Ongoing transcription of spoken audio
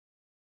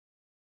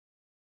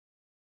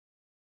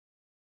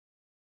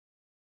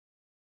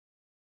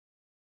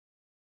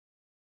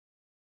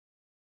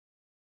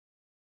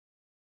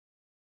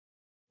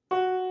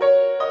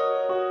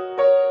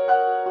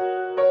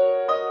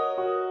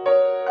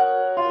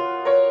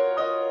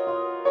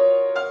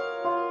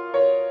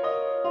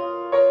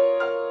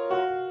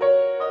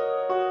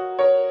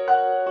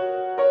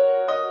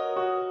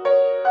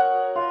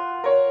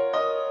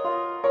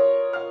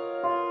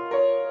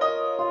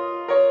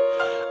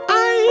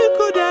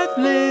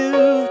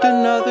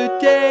another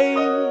day.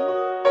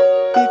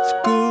 It's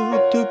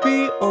good to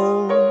be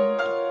old.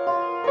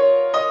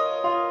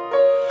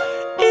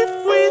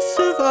 If we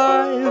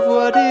survive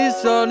what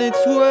is on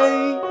its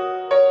way,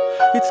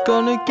 it's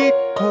gonna get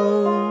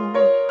cold.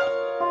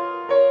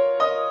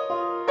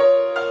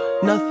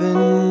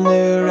 Nothing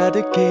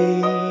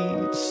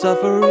eradicates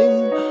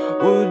suffering.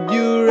 Would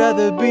you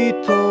rather be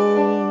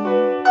told?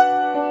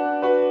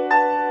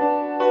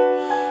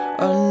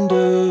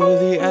 Under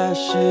the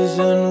ashes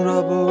and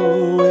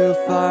rubble, we'll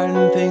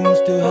find things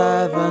to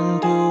have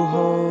and to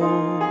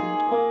hold.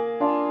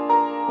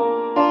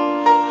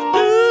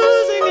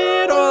 Losing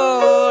it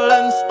all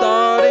and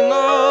starting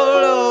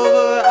all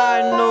over, I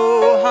know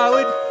how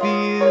it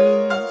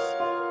feels.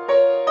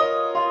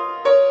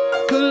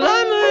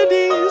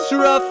 Calamity's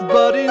rough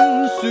but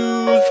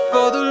ensues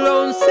for the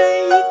lone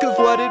sake of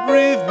what it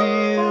reveals.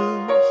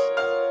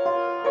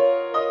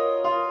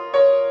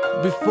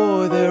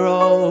 Before they're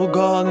all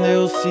gone,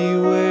 they'll see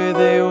where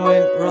they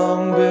went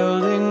wrong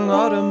building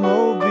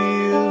automobiles.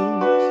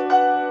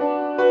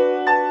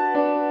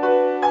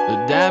 The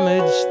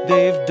damage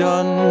they've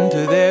done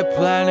to their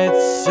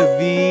planet's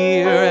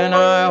severe, and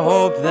I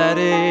hope that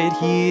it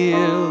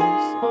heals.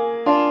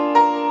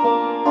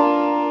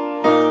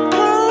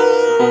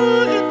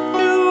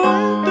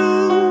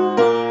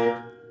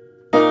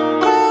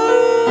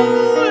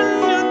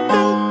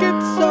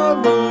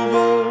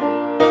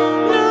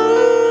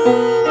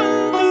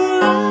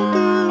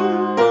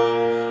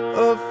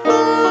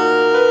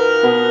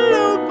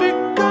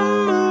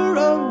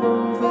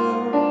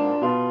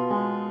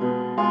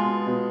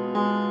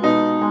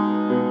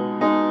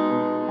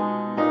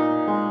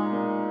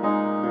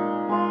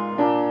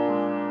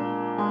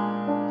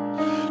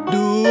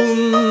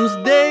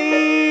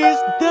 Doomsday's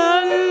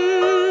done.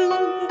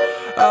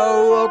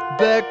 I'll walk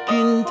back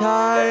in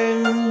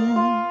time,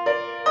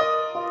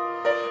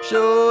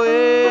 show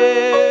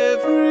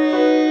everyone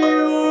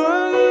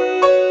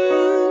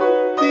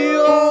the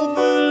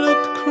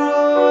overlooked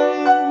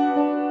crime.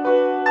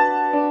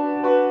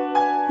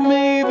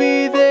 Maybe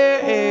their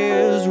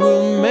heirs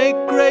will make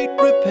great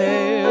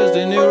repairs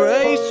and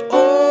erase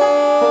all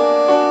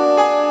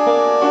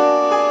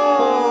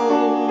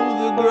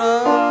the grime.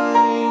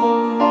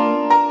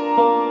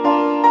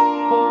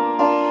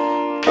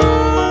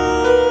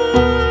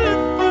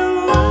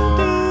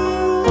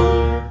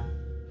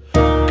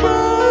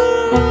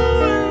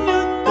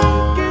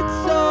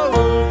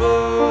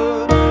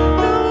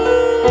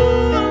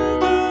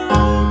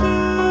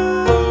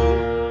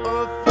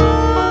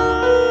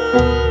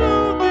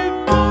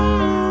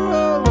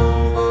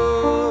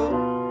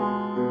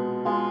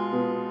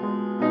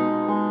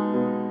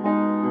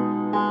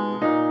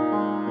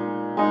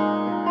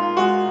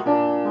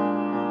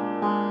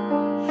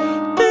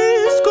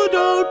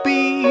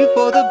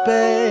 For the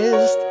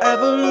best,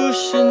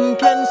 evolution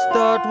can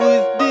start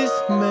with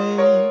dismay,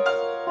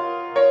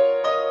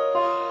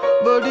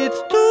 but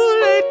it's too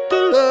late to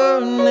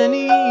learn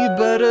any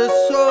better,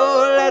 so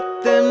let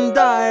them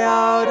die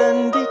out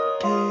and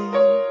decay.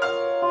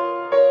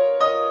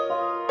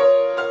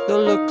 The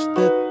looks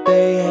that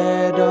they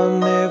had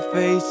on their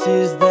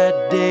faces that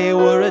day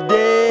were a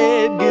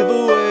dead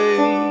giveaway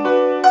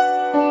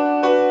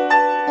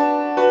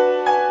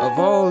of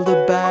all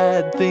the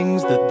bad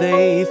things that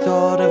they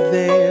thought of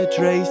their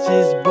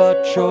traces,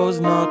 but chose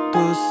not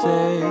to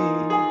say.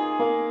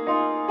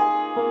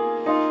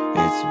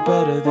 It's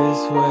better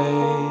this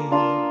way.